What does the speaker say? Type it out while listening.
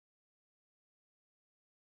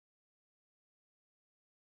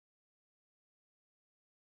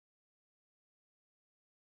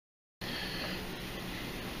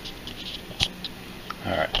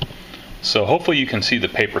So hopefully you can see the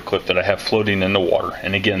paper clip that I have floating in the water.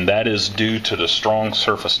 And again, that is due to the strong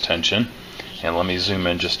surface tension. And let me zoom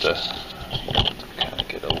in just to kind of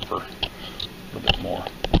get over a little bit more.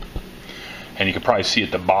 And you can probably see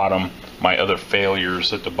at the bottom my other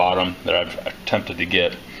failures at the bottom that I've attempted to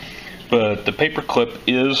get. But the paper clip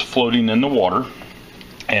is floating in the water,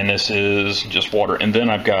 and this is just water. And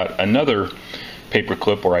then I've got another paper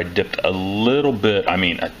clip where I dipped a little bit, I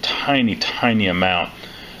mean a tiny amount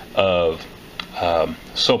of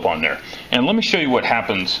soap on there. And let me show you what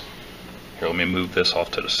happens. Here, let me move this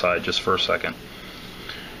off to the side just for a second.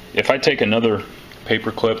 If I take another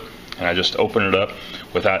paper clip and I just open it up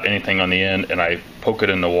without anything on the end and I poke it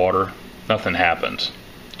in the water, nothing happens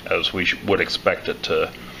as we would expect it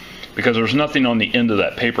to, because there's nothing on the end of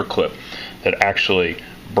that paper clip that actually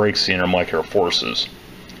breaks the intermolecular forces.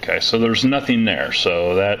 Okay, so there's nothing there.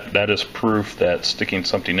 So that is proof that sticking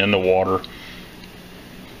something in the water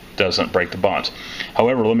doesn't break the bonds.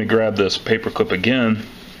 However, let me grab this paper clip again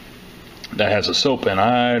that has a soap in.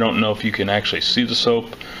 I don't know if you can actually see the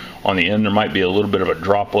soap on the end. There might be a little bit of a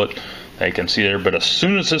droplet that you can see there, but as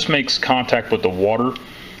soon as this makes contact with the water,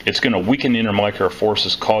 it's going to weaken the intermolecular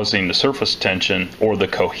forces, causing the surface tension or the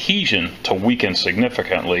cohesion to weaken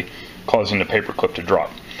significantly, causing the paper clip to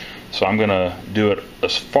drop. So I'm going to do it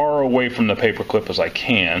as far away from the paper clip as I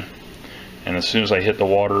can, and as soon as I hit the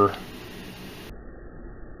water,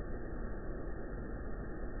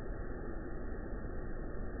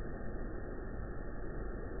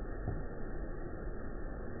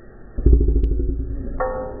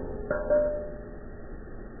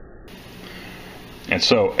 and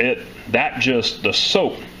so the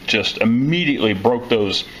soap just immediately broke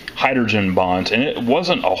those hydrogen bonds, and it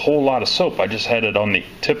wasn't a whole lot of soap. I just had it on the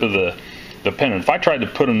tip of the pen. And if I tried to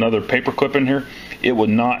put another paper clip in here, it would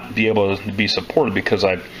not be able to be supported because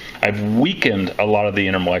I've weakened a lot of the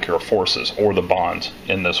intermolecular forces or the bonds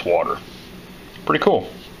in this water. Pretty cool.